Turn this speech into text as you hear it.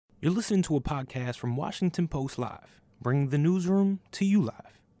You're listening to a podcast from Washington Post Live, bringing the newsroom to you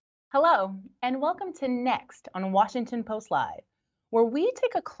live. Hello, and welcome to Next on Washington Post Live, where we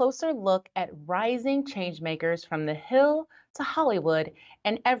take a closer look at rising changemakers from the Hill to Hollywood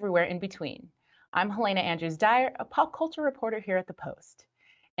and everywhere in between. I'm Helena Andrews-Dyer, a pop culture reporter here at the Post.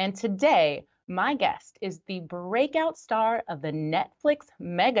 And today, my guest is the breakout star of the Netflix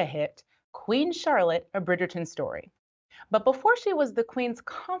mega hit, Queen Charlotte, A Bridgerton Story. But before she was the Queen's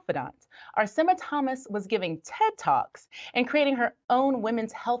confidant, Arsema Thomas was giving TED Talks and creating her own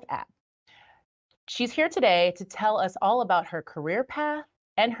women's health app. She's here today to tell us all about her career path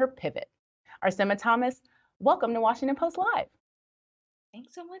and her pivot. Arsema Thomas, welcome to Washington Post Live.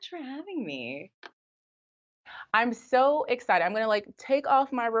 Thanks so much for having me. I'm so excited. I'm going to take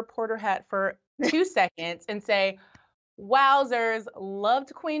off my reporter hat for 2 seconds and say, wowzers,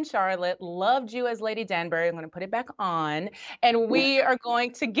 loved Queen Charlotte, loved you as Lady Danbury. I'm going to put it back on, and we are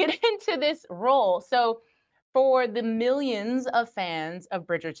going to get into this role. So for the millions of fans of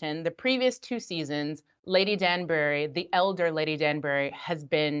Bridgerton, the previous 2 seasons, Lady Danbury, the elder Lady Danbury, has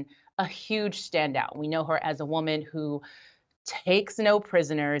been a huge standout. We know her as a woman who takes no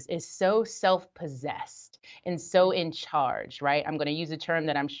prisoners, is so self-possessed and so in charge, right? I'm going to use a term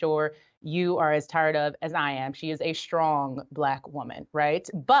that I'm sure you are as tired of as I am. She is a strong Black woman, right?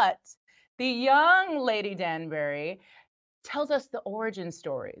 But the young Lady Danbury tells us the origin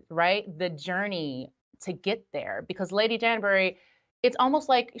story, right? The journey to get there, because Lady Danbury, it's almost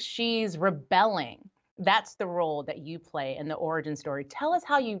like she's rebelling. That's the role that you play in the origin story. Tell us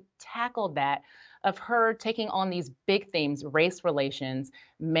how you tackled that, of her taking on these big themes, race relations,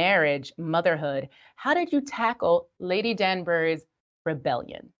 marriage, motherhood. How did you tackle Lady Danbury's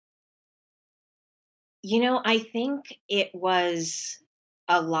rebellion? I think it was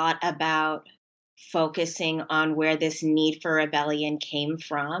a lot about focusing on where this need for rebellion came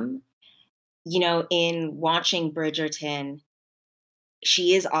from. In watching Bridgerton,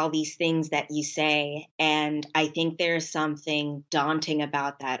 she is all these things that you say, and I think there's something daunting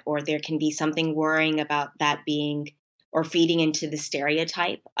about that, or there can be something worrying about that being or feeding into the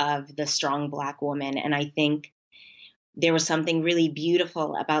stereotype of the strong Black woman. And I think there was something really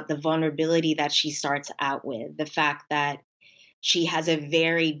beautiful about the vulnerability that she starts out with, the fact that she has a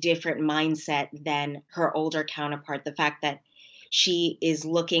very different mindset than her older counterpart, the fact that she is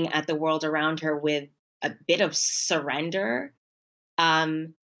looking at the world around her with a bit of surrender.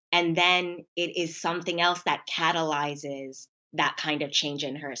 And then it is something else that catalyzes that kind of change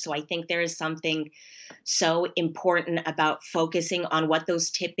in her. So I think there is something so important about focusing on what those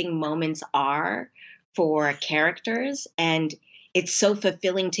tipping moments are for characters. And it's so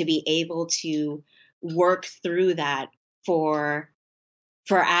fulfilling to be able to work through that for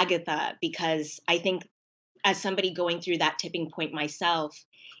Agatha, because I think as somebody going through that tipping point myself,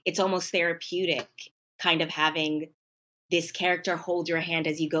 it's almost therapeutic kind of having this character hold your hand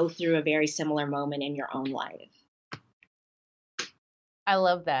as you go through a very similar moment in your own life. I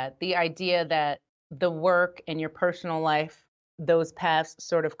love that. The idea that the work and your personal life, those paths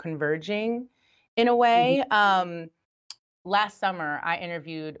sort of converging in a way. Mm-hmm. Last summer, I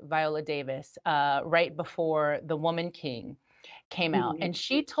interviewed Viola Davis right before The Woman King came out. Mm-hmm. And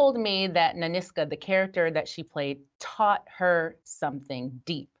she told me that Naniska, the character that she played, taught her something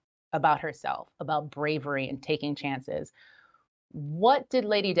deep about herself, about bravery and taking chances. What did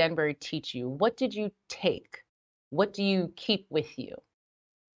Lady Danbury teach you? What did you take? What do you keep with you?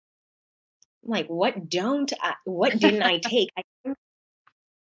 Like, what didn't I take? I think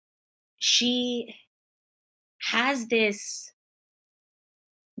she has this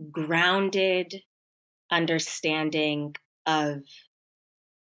grounded understanding of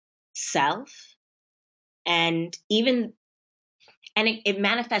self, and it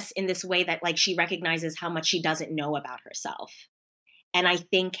manifests in this way that, like, she recognizes how much she doesn't know about herself. And I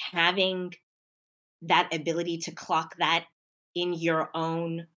think having that ability to clock that in your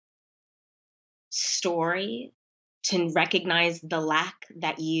own story, to recognize the lack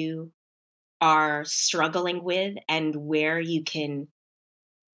that you are struggling with and where you can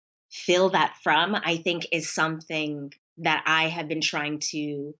fill that from, I think is something that I have been trying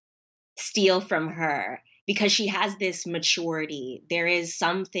to steal from her, because she has this maturity. There is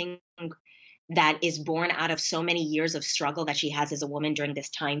something that is born out of so many years of struggle that she has as a woman during this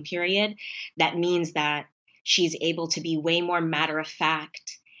time period. That means that she's able to be way more matter of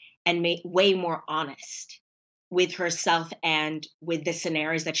fact and way more honest with herself and with the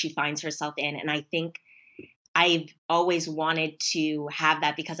scenarios that she finds herself in. And I think I've always wanted to have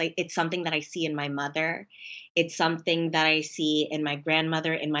that, because it's something that I see in my mother. It's something that I see in my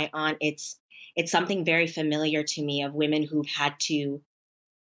grandmother, in my aunt. It's something very familiar to me, of women who've had to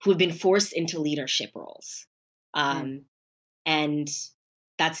who have been forced into leadership roles. And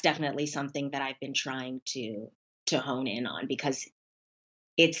that's definitely something that I've been trying to hone in on, because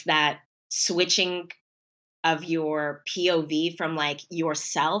it's that switching of your POV from like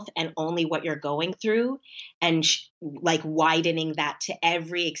yourself and only what you're going through, and like widening that to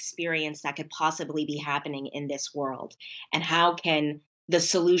every experience that could possibly be happening in this world. And how can the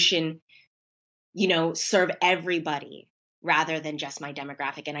solution, serve everybody rather than just my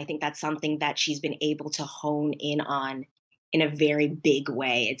demographic? And I think that's something that she's been able to hone in on in a very big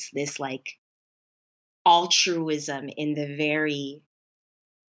way. It's this like altruism in the very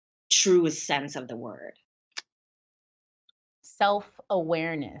truest sense of the word.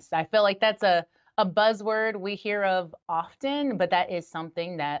 Self-awareness. I feel like that's a buzzword we hear of often, but that is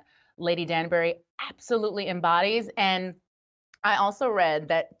something that Lady Danbury absolutely embodies. And I also read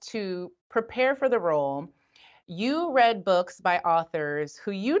that to prepare for the role, you read books by authors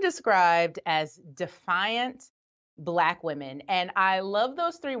who you described as defiant Black women. And I love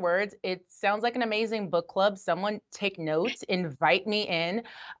those three words. It sounds like an amazing book club. Someone take notes, invite me in.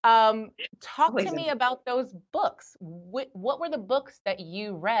 Talk to me about those books. What were the books that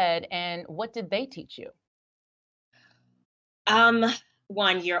you read and what did they teach you?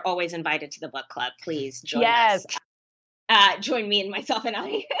 One, you're always invited to the book club. Please join Yes. us. Join me and myself and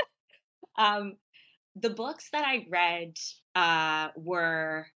I. The books that I read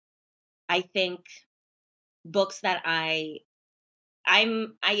were, I think, books that I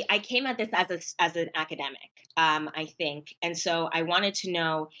came at this as an academic, I think. And so I wanted to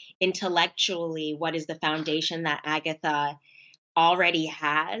know intellectually what is the foundation that Agatha already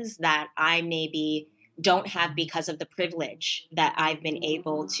has that I maybe don't have because of the privilege that I've been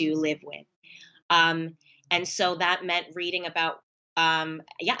able to live with. And so that meant reading about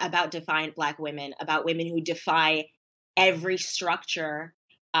defiant Black women, about women who defy every structure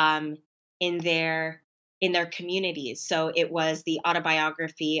in their communities. So it was the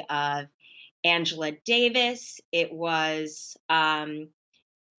autobiography of Angela Davis. It was Bell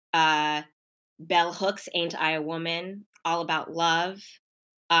Hooks' Ain't I a Woman? All About Love,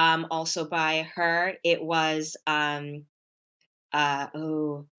 also by her. It was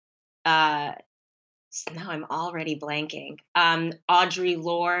now I'm already blanking. Audre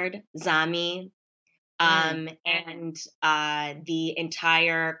Lorde, Zami, and the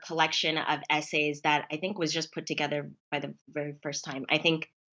entire collection of essays that I think was just put together by the very first time, I think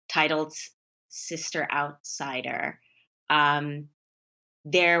titled Sister Outsider.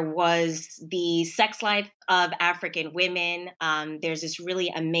 There was the Sex Life of African Women. There's this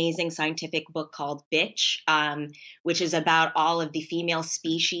really amazing scientific book called Bitch, which is about all of the female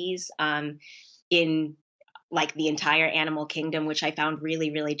species in like the entire animal kingdom, which I found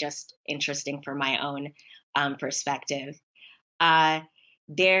really, really just interesting for my own perspective.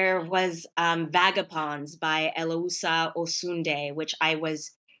 There was Vagabonds by Elousa Osunde, which I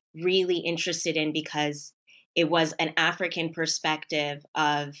was really interested in because it was an African perspective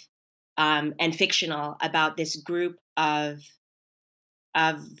of and fictional about this group of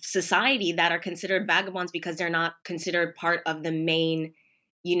society that are considered vagabonds because they're not considered part of the main,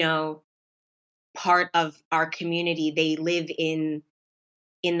 part of our community. They live in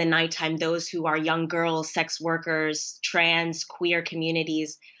the nighttime, those who are young girls, sex workers, trans, queer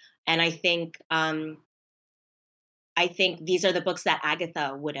communities. And I think these are the books that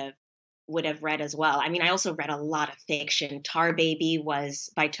Agatha would have read as well. I mean, I also read a lot of fiction. Tar Baby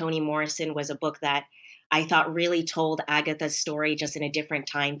by Toni Morrison was a book that I thought really told Agatha's story just in a different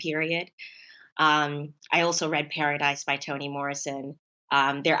time period. I also read Paradise by Toni Morrison.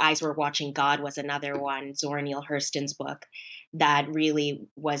 Their Eyes Were Watching God was another one, Zora Neale Hurston's book, that really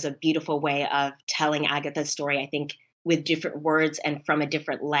was a beautiful way of telling Agatha's story, I think, with different words and from a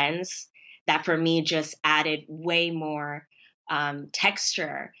different lens, that for me just added way more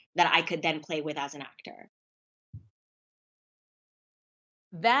texture that I could then play with as an actor.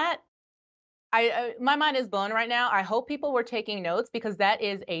 My mind is blown right now. I hope people were taking notes because that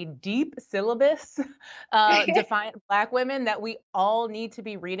is a deep syllabus, defiant Black women that we all need to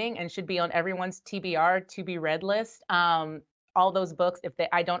be reading and should be on everyone's TBR, to be read list. All those books, if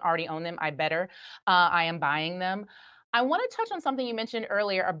I don't already own them, I better. I am buying them. I want to touch on something you mentioned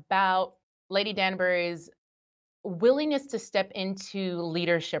earlier about Lady Danbury's willingness to step into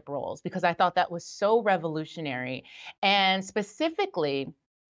leadership roles, because I thought that was so revolutionary. And specifically,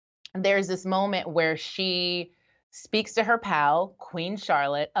 there's this moment where she speaks to her pal, Queen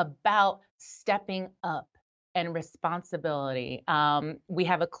Charlotte, about stepping up and responsibility. We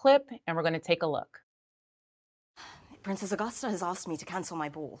have a clip and we're going to take a look. Princess Augusta has asked me to cancel my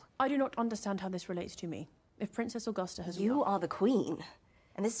ball. I do not understand how this relates to me. If Princess Augusta has... You are the queen.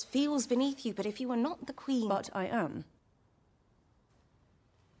 And this feels beneath you, but if you were not the queen... But I am.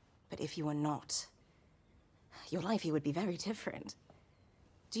 But if you were not, your life here would be very different.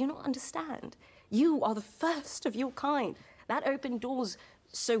 Do you not understand? You are the first of your kind. That opened doors,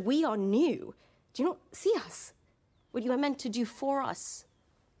 so we are new. Do you not see us? What you are meant to do for us.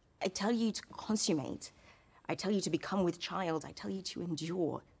 I tell you to consummate. I tell you to become with child. I tell you to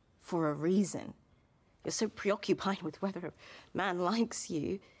endure for a reason. You're so preoccupied with whether a man likes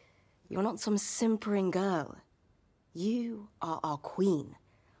you. You're not some simpering girl. You are our queen.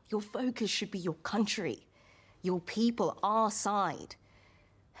 Your focus should be your country, your people, our side.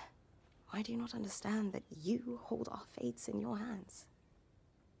 Why do you not understand that you hold our fates in your hands?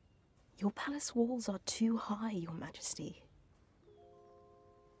 Your palace walls are too high, Your Majesty.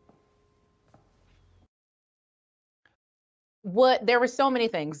 There were so many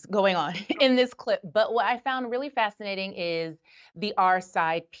things going on in this clip, but what I found really fascinating is the our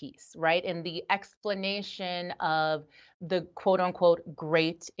side piece, right? And the explanation of the quote unquote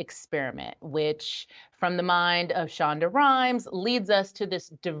great experiment, which from the mind of Shonda Rhimes leads us to this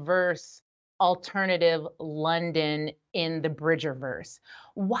diverse alternative London in the Bridgerverse.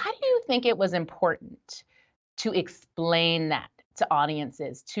 Why do you think it was important to explain that to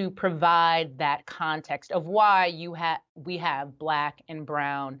audiences, to provide that context of why we have Black and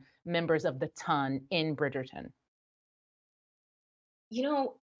brown members of the ton in Bridgerton? You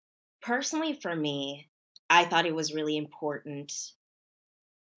know, personally for me, I thought it was really important,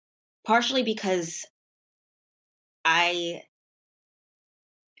 partially because I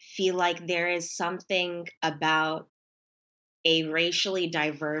feel like there is something about a racially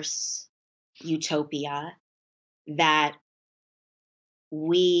diverse utopia that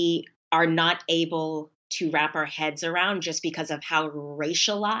we are not able to wrap our heads around just because of how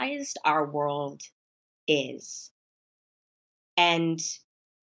racialized our world is. And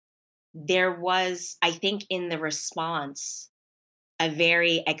there was, I think, in the response, a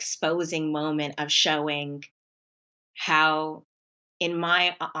very exposing moment of showing how, in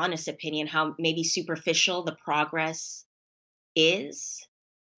my honest opinion, how maybe superficial the progress is.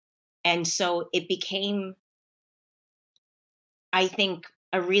 And so it became, I think,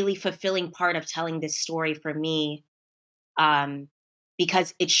 a really fulfilling part of telling this story for me,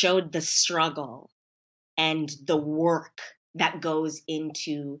 because it showed the struggle and the work that goes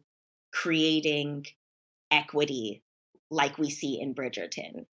into creating equity like we see in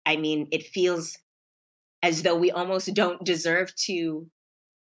Bridgerton. I mean, it feels as though we almost don't deserve to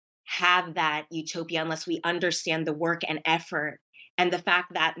have that utopia unless we understand the work and effort and the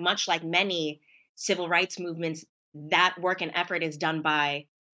fact that, much like many civil rights movements, that work and effort is done by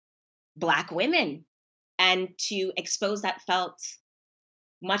Black women. And to expose that felt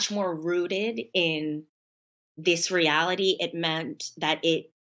much more rooted in this reality. It meant that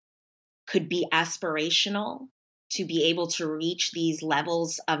it could be aspirational. To be able to reach these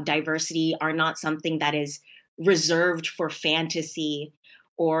levels of diversity are not something that is reserved for fantasy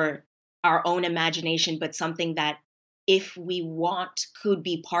or our own imagination, but something that, if we want, could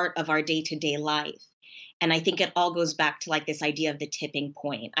be part of our day-to-day life. And I think it all goes back to like this idea of the tipping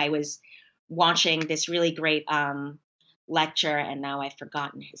point. I was watching this really great lecture, and now I've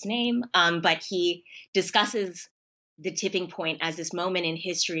forgotten his name, but he discusses the tipping point as this moment in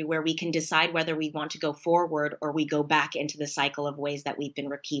history where we can decide whether we want to go forward or we go back into the cycle of ways that we've been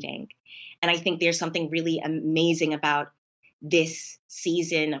repeating. And I think there's something really amazing about this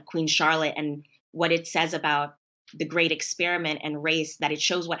season of Queen Charlotte and what it says about the great experiment and race, that it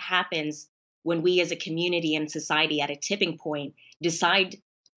shows what happens when we as a community and society at a tipping point decide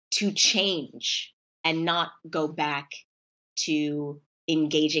to change and not go back to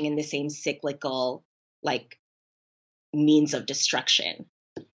engaging in the same cyclical, like, means of destruction.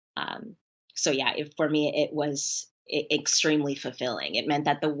 So yeah, for me, it was extremely fulfilling. It meant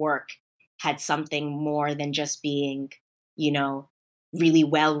that the work had something more than just being, really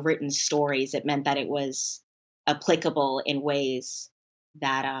well-written stories. It meant that it was applicable in ways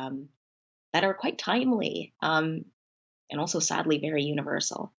that are quite timely, and also sadly very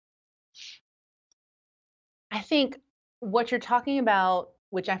universal. I think what you're talking about,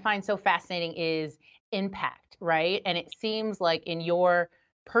 which I find so fascinating, is impact, right? And it seems like in your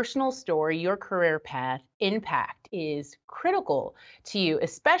personal story, your career path, impact is critical to you,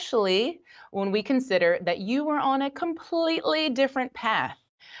 especially when we consider that you were on a completely different path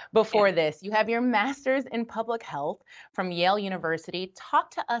before this. You have your master's in public health from Yale University.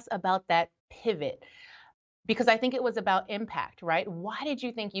 Talk to us about that pivot, because I think it was about impact, right? Why did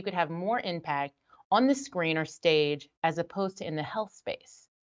you think you could have more impact on the screen or stage as opposed to in the health space?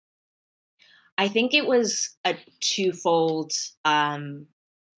 I think it was a twofold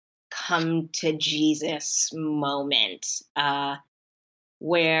come to Jesus moment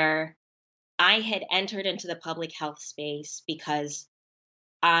where I had entered into the public health space because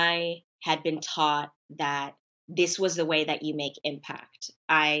I had been taught that this was the way that you make impact.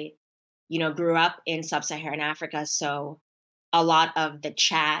 I, grew up in sub-Saharan Africa, so a lot of the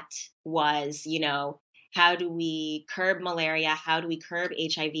chat was, how do we curb malaria? How do we curb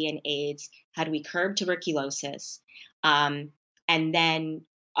HIV and AIDS? How do we curb tuberculosis? And then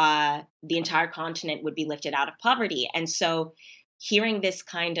the entire continent would be lifted out of poverty. And so hearing this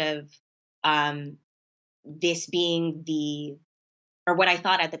kind of, this being or what I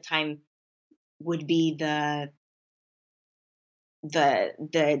thought at the time would be the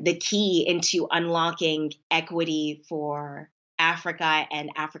key into unlocking equity for Africa and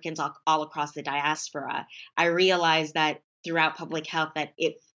Africans all across the diaspora, I realized that throughout public health that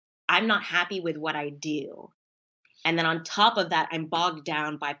if I'm not happy with what I do, and then on top of that, I'm bogged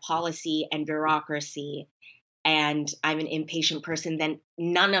down by policy and bureaucracy, and I'm an impatient person, then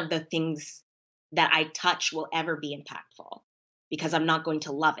none of the things that I touch will ever be impactful because I'm not going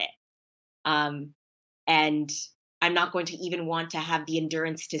to love it. And I'm not going to even want to have the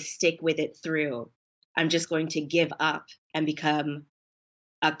endurance to stick with it through. I'm just going to give up and become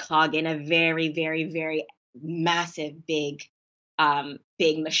a cog in a very, very, very massive, big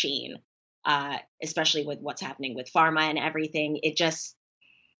machine, especially with what's happening with pharma and everything.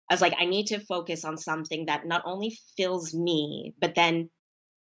 I was like, I need to focus on something that not only fills me, but then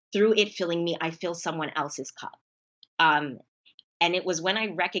through it filling me, I fill someone else's cup. And it was when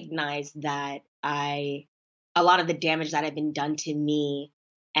I recognized that a lot of the damage that had been done to me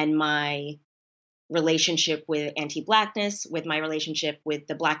and my relationship with anti-Blackness, with my relationship with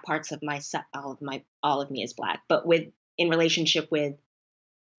the Black parts of myself, all of me is Black, but in relationship with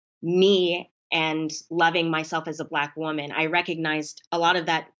me and loving myself as a Black woman, I recognized a lot of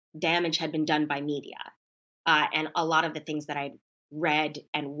that damage had been done by media, and a lot of the things that I'd read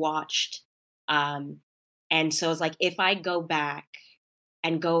and watched. And so it's like, if I go back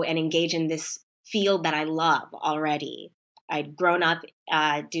and go and engage in this field that I love already, I'd grown up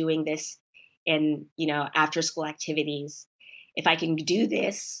doing this in, after school activities. If I can do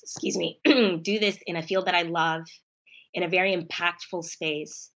this, do this in a field that I love, in a very impactful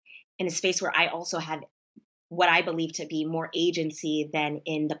space, in a space where I also have what I believe to be more agency than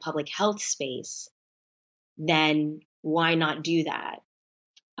in the public health space, then why not do that?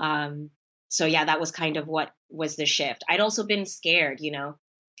 So yeah, that was kind of what was the shift. I'd also been scared,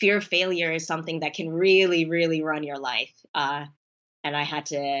 fear of failure is something that can really, really run your life. And I had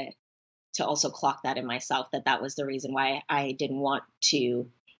to also clock that in myself, that was the reason why I didn't want to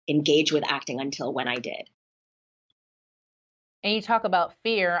engage with acting until when I did. And you talk about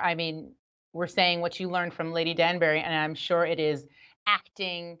fear. I mean, we're saying what you learned from Lady Danbury, and I'm sure it is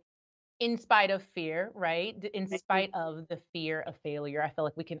acting in spite of fear, right? In spite of the fear of failure. I feel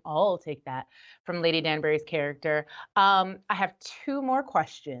like we can all take that from Lady Danbury's character. I have two more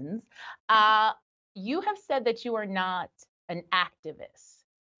questions. You have said that you are not an activist,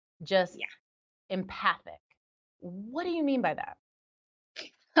 just empathic. What do you mean by that?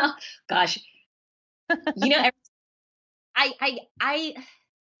 Gosh, I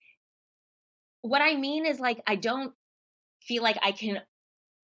what I mean is, like, I don't feel like I can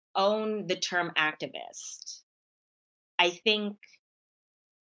own the term activist. I think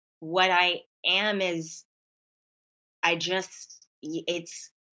what I am is,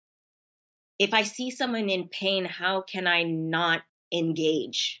 if I see someone in pain, how can I not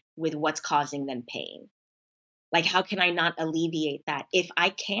engage with what's causing them pain? Like, how can I not alleviate that if I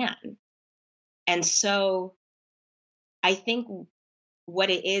can? And so I think what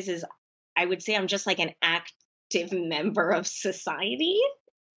it is I would say I'm just like an active member of society,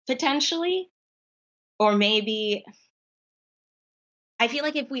 potentially. Or maybe I feel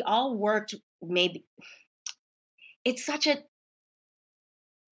like if we all worked, maybe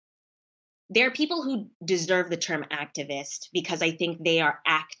there are people who deserve the term activist because I think they are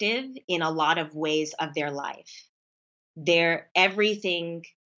active in a lot of ways of their life. Everything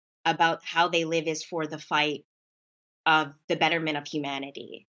about how they live is for the fight of the betterment of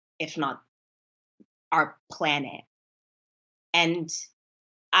humanity, if not our planet. And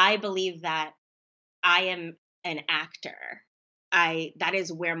I believe that I am an actor. That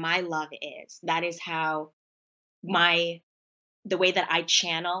is where my love is. That is how the way that I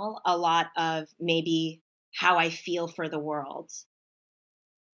channel a lot of maybe how I feel for the world.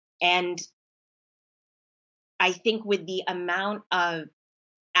 And I think with the amount of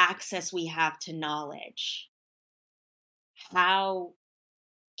access we have to knowledge, how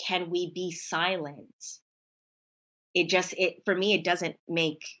can we be silent? For me, it doesn't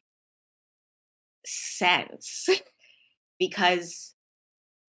make sense because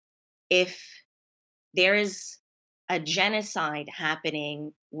if there is a genocide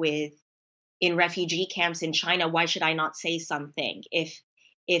happening in refugee camps in China, why should I not say something?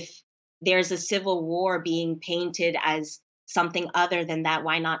 If there's a civil war being painted as something other than that,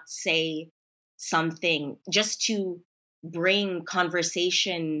 why not say something just to bring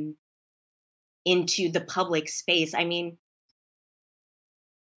conversation into the public space? I mean,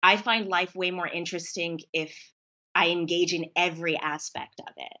 I find life way more interesting if I engage in every aspect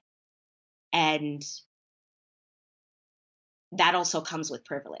of it. And that also comes with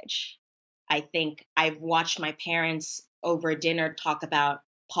privilege. I think I've watched my parents over dinner talk about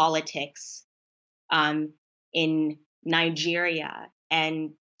politics in Nigeria.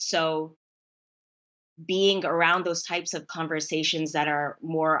 And so being around those types of conversations that are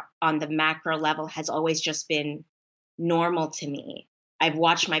more on the macro level has always just been normal to me. I've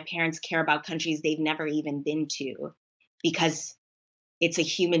watched my parents care about countries they've never even been to because it's a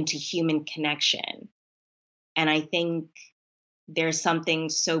human to human connection. And I think there's something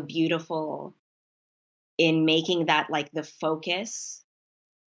so beautiful in making that like the focus.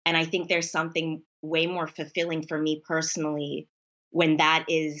 And I think there's something way more fulfilling for me personally when that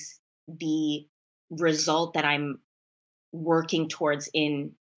is the result that I'm working towards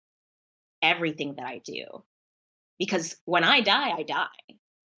in everything that I do. Because when I die, I die.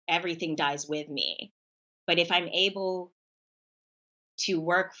 Everything dies with me. But if I'm able to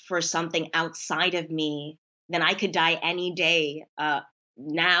work for something outside of me, then I could die any day,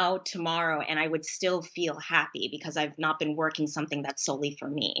 now, tomorrow, and I would still feel happy because I've not been working something that's solely for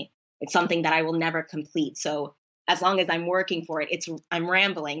me. It's something that I will never complete. So as long as I'm working for it, I'm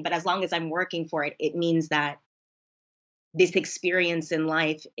rambling, but as long as I'm working for it, it means that this experience in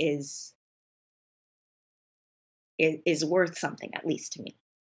life is worth something, at least to me.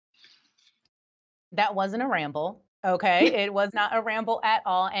 That wasn't a ramble. Okay. It was not a ramble at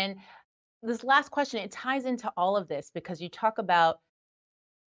all. And this last question, it ties into all of this because you talk about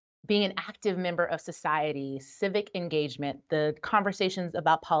being an active member of society, civic engagement, the conversations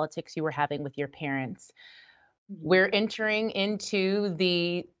about politics you were having with your parents. We're entering into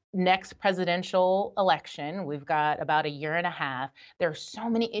the next presidential election. We've got about a year and a half. There are so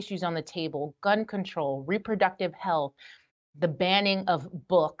many issues on the table: gun control, reproductive health, the banning of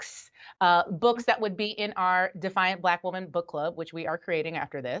books, books that would be in our Defiant Black Woman book club, which we are creating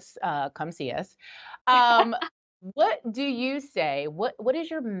after this. Come see us. What do you say? What is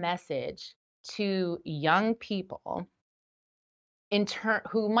your message to young people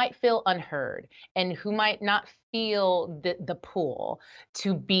who might feel unheard and who might not feel the pull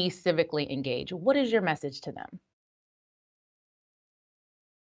to be civically engaged? What is your message to them?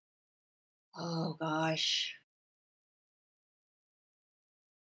 Oh gosh.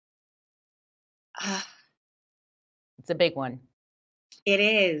 It's a big one. It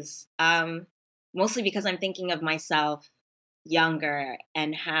is. Mostly because I'm thinking of myself younger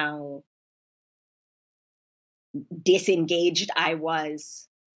and how disengaged I was.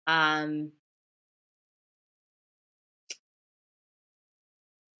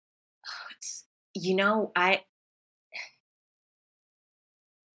 You know,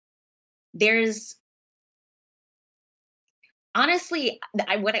 there's honestly,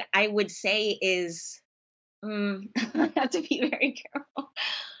 what I would say is, I have to be very careful.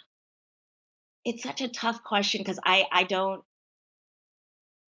 It's such a tough question because I don't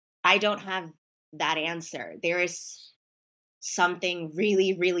have that answer. There is something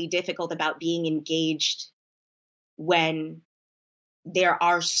really, really difficult about being engaged when there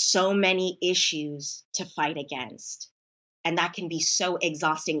are so many issues to fight against. And that can be so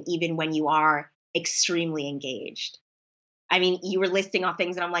exhausting even when you are extremely engaged. I mean, you were listing off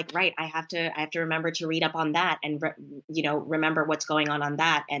things and I'm like, right, I have to remember to read up on that and remember what's going on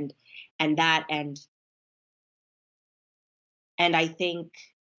that and that and I think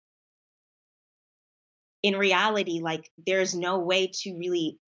in reality, like there's no way to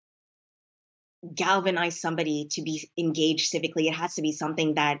really galvanize somebody to be engaged civically. It has to be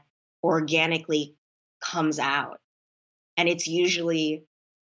something that organically comes out. And it's usually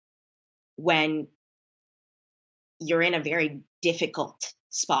when you're in a very difficult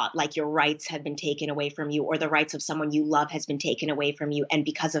spot, like your rights have been taken away from you or the rights of someone you love has been taken away from you. And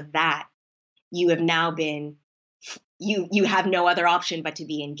because of that, you have now been, you have no other option but to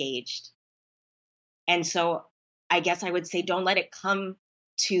be engaged. And so I guess I would say, don't let it come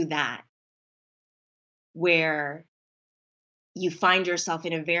to that where you find yourself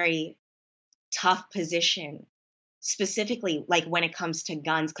in a very tough position, specifically like when it comes to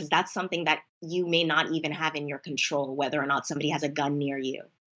guns, because that's something that you may not even have in your control, whether or not somebody has a gun near you.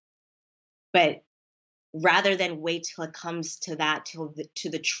 But rather than wait till it comes to that, to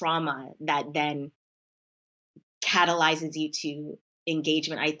the trauma that then catalyzes you to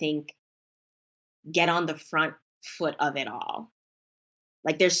engagement. I think get on the front foot of it all.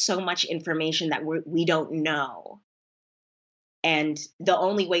 Like there's so much information that we don't know. And the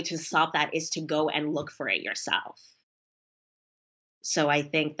only way to solve that is to go and look for it yourself. So I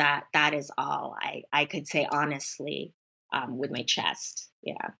think that that is all I could say honestly, with my chest.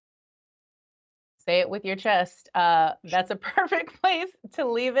 Yeah. Say it with your chest. That's a perfect place to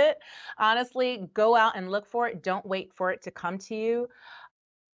leave it. Honestly, go out and look for it. Don't wait for it to come to you.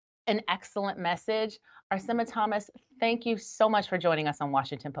 An excellent message. Arsema Thomas, thank you so much for joining us on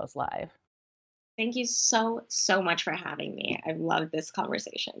Washington Post Live. Thank you so, so much for having me. I've loved this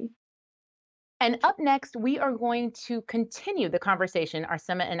conversation. And up next, we are going to continue the conversation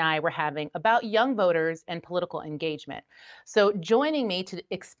Arsema and I were having about young voters and political engagement. So joining me to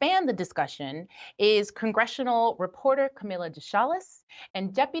expand the discussion is congressional reporter Camila DeChalus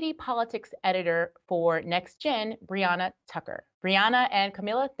and deputy politics editor for NextGen Brianna Tucker. Brianna and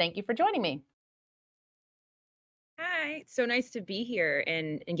Camila, thank you for joining me. Hi, so nice to be here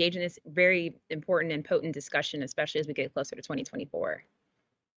and engage in this very important and potent discussion, especially as we get closer to 2024.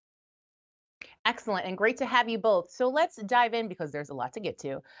 Excellent, and great to have you both. So let's dive in because there's a lot to get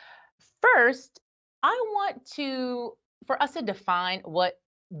to. First, I want for us to define what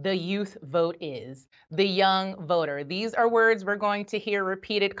the youth vote is, the young voter. These are words we're going to hear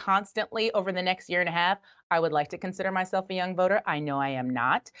repeated constantly over the next year and a half. I would like to consider myself a young voter. I know I am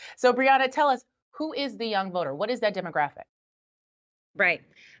not. So Brianna, tell us, who is the young voter? What is that demographic? Right.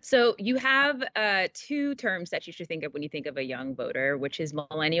 So you have two terms that you should think of when you think of a young voter, which is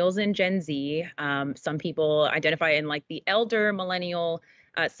millennials and Gen Z. Some people identify in like the elder millennial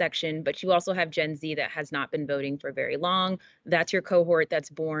section, but you also have Gen Z that has not been voting for very long. That's your cohort that's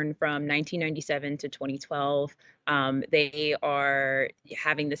born from 1997 to 2012. They are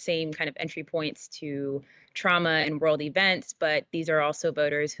having the same kind of entry points to trauma and world events, but these are also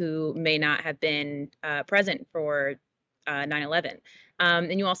voters who may not have been present for 9/11.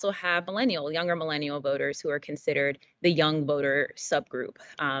 And you also have younger millennial voters who are considered the young voter subgroup.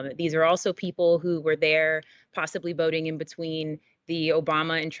 These are also people who were there possibly voting in between the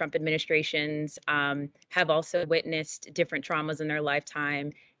Obama and Trump administrations, have also witnessed different traumas in their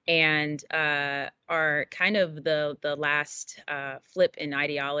lifetime, and are kind of the last flip in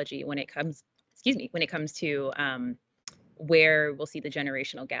ideology when it comes, to where we'll see the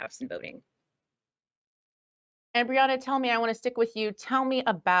generational gaps in voting. And Brianna, tell me, I want to stick with you. Tell me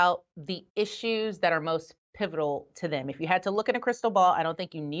about the issues that are most pivotal to them. If you had to look in a crystal ball, I don't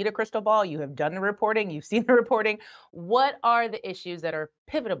think you need a crystal ball. You have done the reporting, you've seen the reporting. What are the issues that are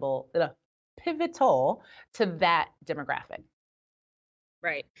pivotal to that demographic?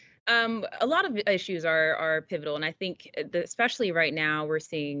 Right. A lot of issues are pivotal, and I think especially right now we're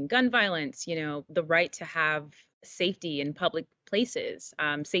seeing gun violence. The right to have safety in public places,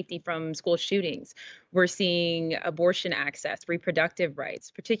 safety from school shootings. We're seeing abortion access, reproductive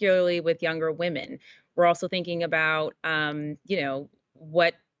rights, particularly with younger women. We're also thinking about,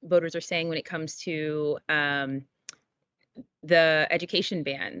 what voters are saying when it comes to the education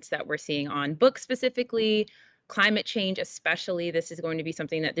bans that we're seeing on books specifically. Climate change, especially, this is going to be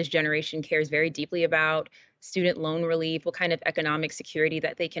something that this generation cares very deeply about. Student loan relief, what kind of economic security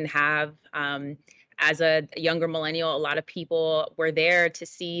that they can have. As a younger millennial, a lot of people were there to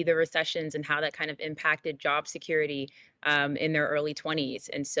see the recessions and how that kind of impacted job security in their early 20s.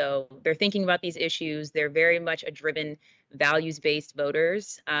 And so they're thinking about these issues. They're very much a driven, values-based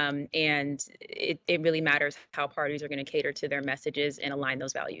voters. And it really matters how parties are going to cater to their messages and align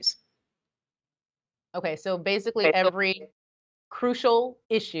those values. Okay, so basically every crucial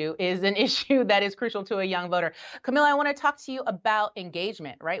issue is an issue that is crucial to a young voter. Camila, I want to talk to you about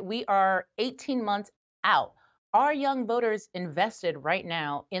engagement, right? We are 18 months out. Are young voters invested right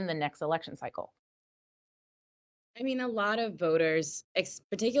now in the next election cycle? I mean, a lot of voters,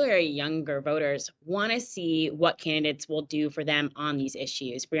 particularly younger voters, want to see what candidates will do for them on these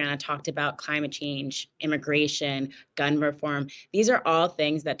issues. Brianna talked about climate change, immigration, gun reform. These are all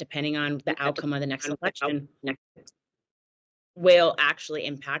things that, depending on the outcome of the next election, will actually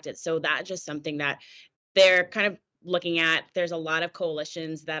impact it. So that's just something that they're kind of looking at. There's a lot of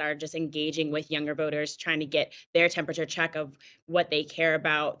coalitions that are just engaging with younger voters, trying to get their temperature check of what they care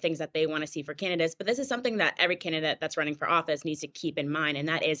about, things that they want to see for candidates. But this is something that every candidate that's running for office needs to keep in mind. And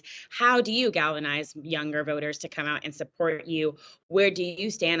that is, how do you galvanize younger voters to come out and support you? Where do you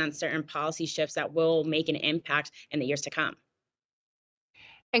stand on certain policy shifts that will make an impact in the years to come?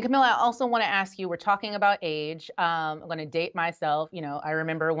 And Camilla, I also want to ask you, we're talking about age. I'm going to date myself. I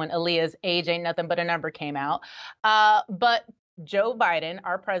remember when Aaliyah's Age Ain't Nothing But a Number came out. But Joe Biden,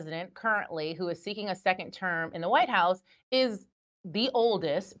 our president currently, who is seeking a second term in the White House, is the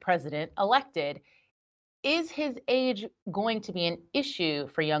oldest president elected. Is his age going to be an issue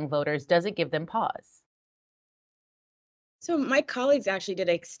for young voters? Does it give them pause? So my colleagues actually did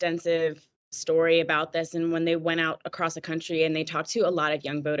an extensive story about this, and when they went out across the country and they talked to a lot of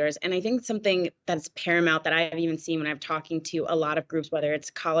young voters, and I think something that's paramount that I've even seen when I'm talking to a lot of groups, whether it's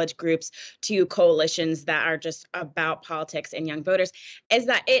college groups to coalitions that are just about politics and young voters, is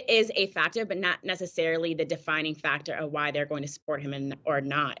that it is a factor, but not necessarily the defining factor of why they're going to support him or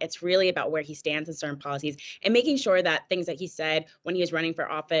not. It's really about where he stands in certain policies and making sure that things that he said when he was running for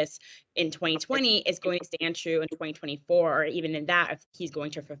office in 2020 is going to stand true in 2024, or even in that, if he's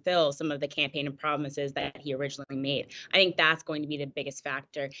going to fulfill some of the campaign and promises that he originally made. I think that's going to be the biggest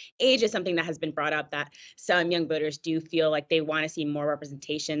factor. Age is something that has been brought up, that some young voters do feel like they want to see more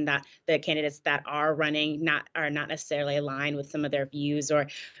representation, that the candidates that are running are not necessarily aligned with some of their views, or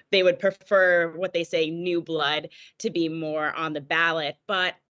they would prefer what they say new blood to be more on the ballot.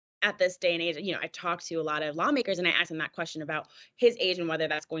 But at this day and age, I talked to a lot of lawmakers and I asked them that question about his age and whether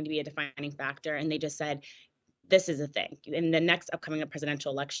that's going to be a defining factor. And they just said, this is a thing. In the next upcoming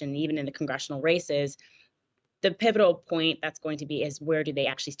presidential election, even in the congressional races, the pivotal point that's going to be is where do they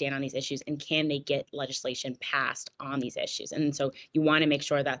actually stand on these issues and can they get legislation passed on these issues? And so you want to make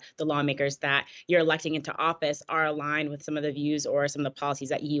sure that the lawmakers that you're electing into office are aligned with some of the views or some of the policies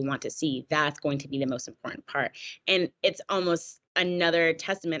that you want to see. That's going to be the most important part. And it's almost another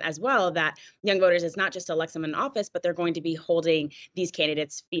testament as well that young voters is not just to elect someone in office, but they're going to be holding these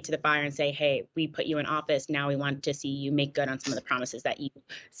candidates' feet to the fire and say, hey, we put you in office. Now we want to see you make good on some of the promises that you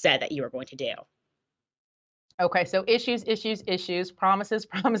said that you were going to do. Okay, so issues, promises,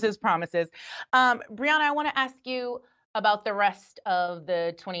 promises, promises. Brianna, I want to ask you about the rest of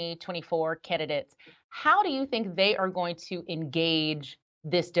the 2024 candidates. How do you think they are going to engage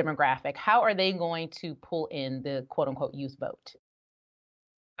this demographic? How are they going to pull in the quote unquote youth vote?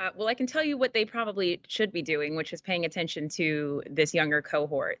 Well, I can tell you what they probably should be doing, which is paying attention to this younger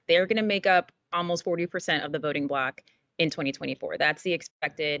cohort. They're going to make up almost 40% of the voting bloc in 2024. That's the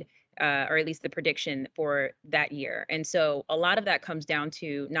expected, or at least the prediction for that year. And so a lot of that comes down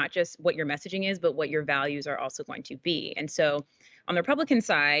to not just what your messaging is, but what your values are also going to be. And so on the Republican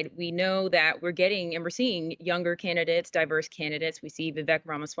side, we know that we're getting and we're seeing younger candidates, diverse candidates. We see Vivek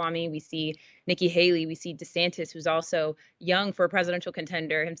Ramaswamy, we see Nikki Haley, we see DeSantis, who's also young for a presidential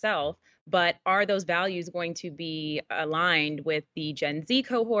contender himself. But are those values going to be aligned with the Gen Z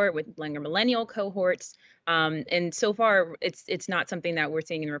cohort, with younger millennial cohorts? And so far, it's not something that we're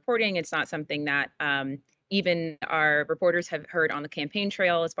seeing in reporting. It's not something that even our reporters have heard on the campaign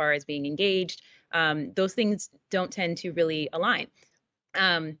trail as far as being engaged. Those things don't tend to really align.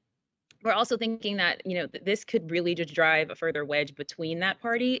 We're also thinking that, this could really just drive a further wedge between that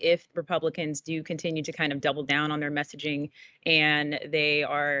party if Republicans do continue to kind of double down on their messaging and they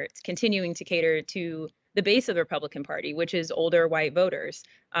are continuing to cater to the base of the Republican Party, which is older white voters.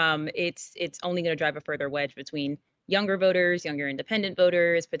 It's only going to drive a further wedge between younger voters, younger independent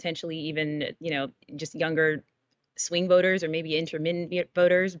voters, potentially even, just younger swing voters or maybe intermittent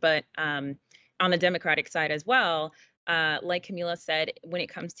voters. But on the Democratic side as well, like Camila said, when it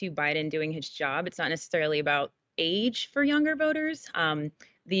comes to Biden doing his job, it's not necessarily about age for younger voters.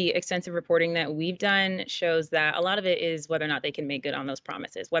 The extensive reporting that we've done shows that a lot of it is whether or not they can make good on those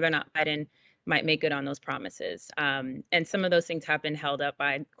promises, whether or not Biden might make good on those promises. And some of those things have been held up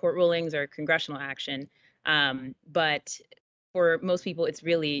by court rulings or congressional action. But for most people, it's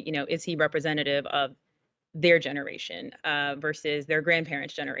really, is he representative of their generation versus their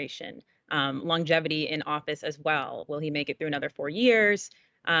grandparents' generation? Longevity in office as well. Will he make it through another 4 years?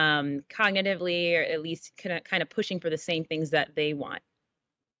 Cognitively, or at least kind of pushing for the same things that they want.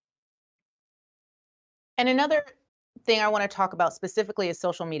 And another thing I want to talk about specifically is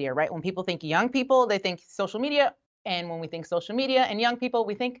social media, right? When people think young people, they think social media. And when we think social media and young people,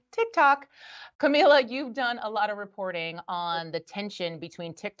 we think TikTok. Camila, you've done a lot of reporting on the tension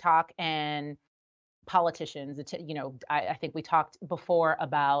between TikTok and politicians. I think we talked before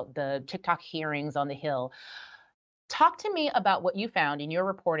about the TikTok hearings on the Hill. Talk to me about what you found in your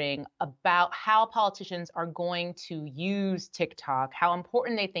reporting about how politicians are going to use TikTok, how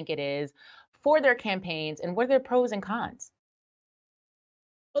important they think it is for their campaigns, and what are their pros and cons?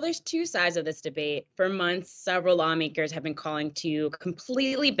 Well, there's two sides of this debate. For months, several lawmakers have been calling to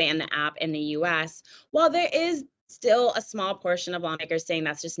completely ban the app in the US. While there is still a small portion of lawmakers saying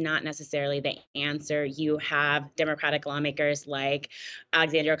that's just not necessarily the answer. You have Democratic lawmakers like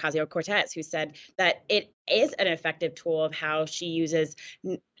Alexandria Ocasio-Cortez, who said that it is an effective tool of how she uses.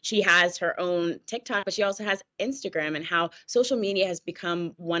 She has her own TikTok, but she also has Instagram, and how social media has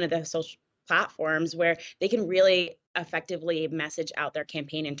become one of the social platforms where they can really effectively message out their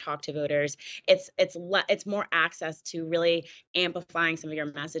campaign and talk to voters. It's more access to really amplifying some of your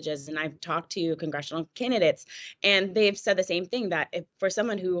messages. And I've talked to congressional candidates, and they've said the same thing, that if, for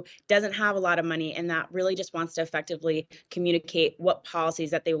someone who doesn't have a lot of money and that really just wants to effectively communicate what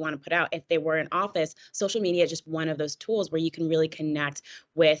policies that they want to put out, if they were in office, social media is just one of those tools where you can really connect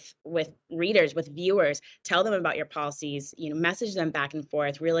with readers, with viewers, tell them about your policies, message them back and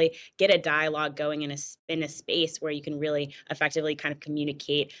forth, really get a dialogue going in a space where you can really effectively kind of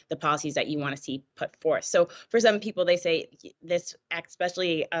communicate the policies that you want to see put forth. So for some people, they say this,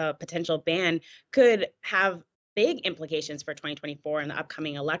 especially a potential ban, could have big implications for 2024 and the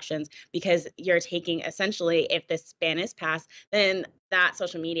upcoming elections, because you're taking, essentially, if this ban is passed, then that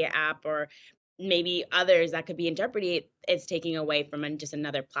social media app, or maybe others that could be in jeopardy, it's taking away from just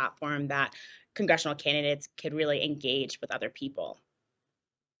another platform that congressional candidates could really engage with other people.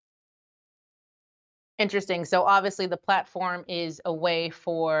 Interesting. So obviously the platform is a way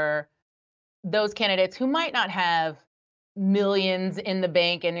for those candidates who might not have millions in the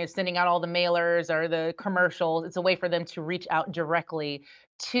bank and they're sending out all the mailers or the commercials. It's a way for them to reach out directly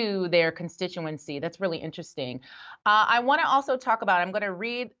to their constituency. That's really interesting. I want to also talk about, I'm going to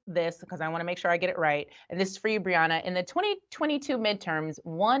read this because I want to make sure I get it right. And this is for you, Brianna. In the 2022 midterms,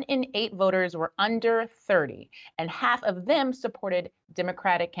 1 in 8 voters were under 30, and half of them supported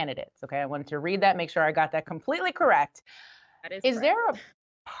Democratic candidates. Okay, I wanted to read that, make sure I got that completely correct. That is correct. there a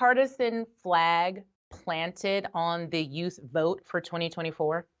partisan flag planted on the youth vote for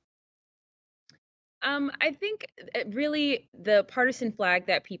 2024? I think really the partisan flag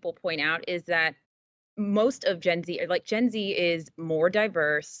that people point out is that most of Gen Z, like Gen Z, is more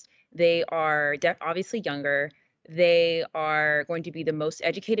diverse. They are obviously younger. They are going to be the most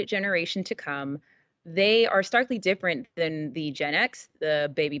educated generation to come. They are starkly different than the Gen X,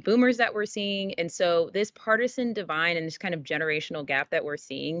 the baby boomers that we're seeing. And so this partisan divide and this kind of generational gap that we're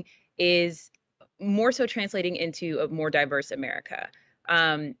seeing is more so translating into a more diverse America.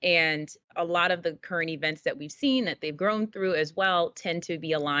 And a lot of the current events that we've seen that they've grown through as well tend to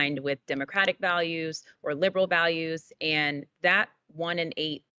be aligned with democratic values or liberal values. And that 1 in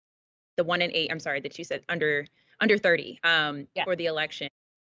 8, the 1 in 8, I'm sorry, that you said under 30 for the election,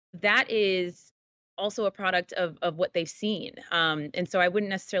 that is also a product of what they've seen. And so I wouldn't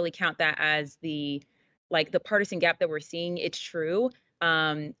necessarily count that as the partisan gap that we're seeing. It's true.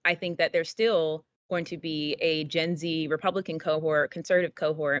 I think that there's still going to be a Gen Z Republican cohort, conservative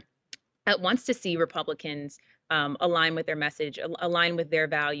cohort, that wants to see Republicans align with their message, align with their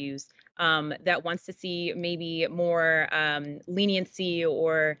values, that wants to see maybe more leniency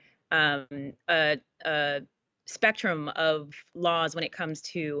or a spectrum of laws when it comes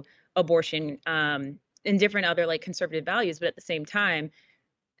to abortion and different other conservative values. But at the same time,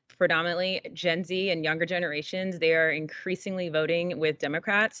 predominantly Gen Z and younger generations, they are increasingly voting with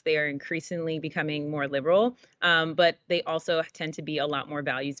Democrats. They are increasingly becoming more liberal, but they also tend to be a lot more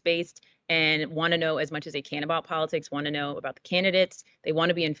values-based and want to know as much as they can about politics, want to know about the candidates. They want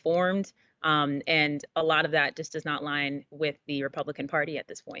to be informed, and a lot of that just does not line with the Republican Party at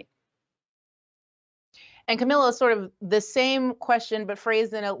this point. And Camila, sort of the same question, but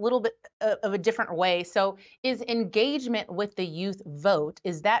phrased in a little bit of a different way. So is engagement with the youth vote,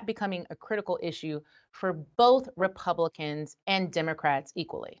 is that becoming a critical issue for both Republicans and Democrats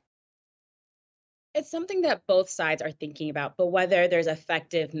equally? It's something that both sides are thinking about, but whether there's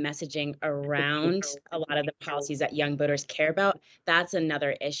effective messaging around a lot of the policies that young voters care about, that's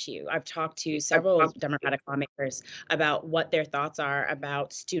another issue. I've talked to several Democratic lawmakers about what their thoughts are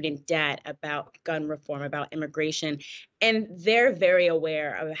about student debt, about gun reform, about immigration, and they're very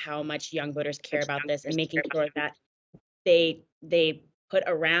aware of how much young voters care about this and making sure that they put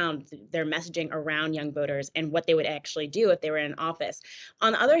around their messaging around young voters and what they would actually do if they were in office.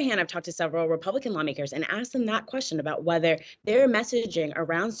 On the other hand, I've talked to several Republican lawmakers and asked them that question about whether their messaging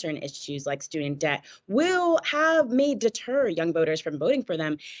around certain issues like student debt may deter young voters from voting for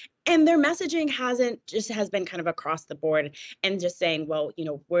them. And their messaging has been kind of across the board and just saying, well,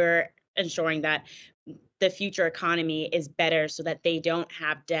 we're ensuring that the future economy is better so that they don't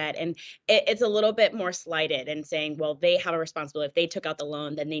have debt. And it's a little bit more slighted and saying, well, they have a responsibility. If they took out the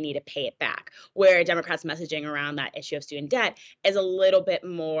loan, then they need to pay it back. Where Democrats' messaging around that issue of student debt is a little bit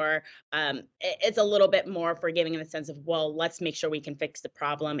more, it's a little bit more forgiving in the sense of, well, let's make sure we can fix the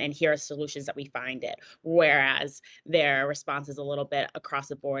problem and here are solutions that we find it. Whereas their response is a little bit across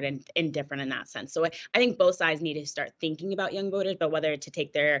the board and indifferent in that sense. So I think both sides need to start thinking about young voters, but whether to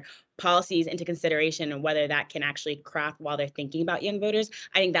take their policies into consideration and whether that can actually craft while they're thinking about young voters.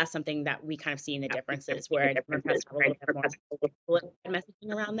 I think that's something that we kind of see in the differences where Democrats have a little bit more political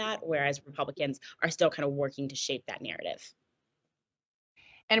messaging around that, whereas Republicans are still kind of working to shape that narrative.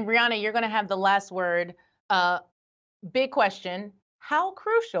 And Brianna, you're going to have the last word. Big question. How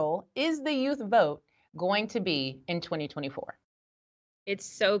crucial is the youth vote going to be in 2024? It's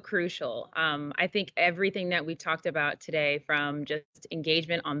so crucial. I think everything that we talked about today, from just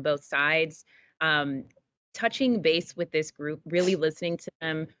engagement on both sides, touching base with this group, really listening to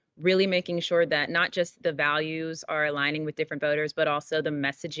them, really making sure that not just the values are aligning with different voters, but also the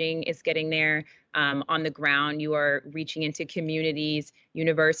messaging is getting there. On the ground, you are reaching into communities,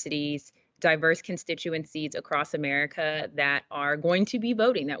 universities, diverse constituencies across America that are going to be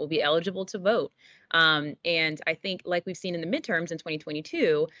voting, that will be eligible to vote. And I think, like we've seen in the midterms in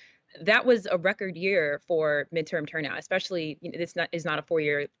 2022, that was a record year for midterm turnout, especially, this is not a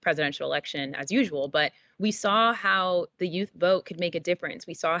 4-year presidential election as usual, but we saw how the youth vote could make a difference.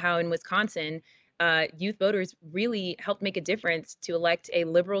 We saw how in Wisconsin, youth voters really helped make a difference to elect a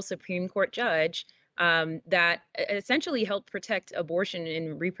liberal Supreme Court judge that essentially helped protect abortion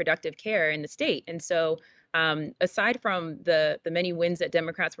and reproductive care in the state. And so aside from the many wins that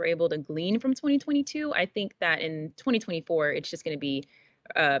Democrats were able to glean from 2022, I think that in 2024, it's just going to be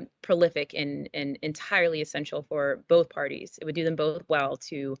prolific and entirely essential for both parties. It would do them both well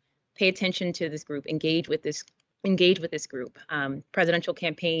to pay attention to this group, engage with this group. Presidential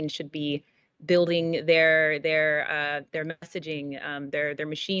campaigns should be building their messaging, their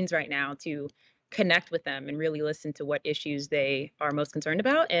machines right now to connect with them and really listen to what issues they are most concerned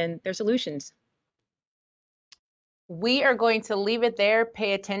about and their solutions. We are going to leave it there.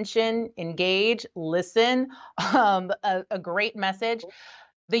 Pay attention, engage, listen. A great message.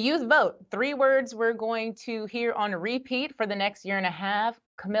 The youth vote, 3 words we're going to hear on repeat for the next year and a half.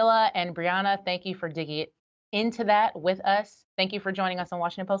 Camila and Brianna, thank you for digging into that with us. Thank you for joining us on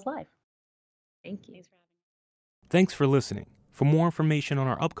Washington Post Live. Thank you. Thanks for listening. For more information on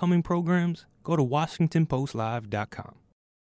our upcoming programs, go to WashingtonPostLive.com.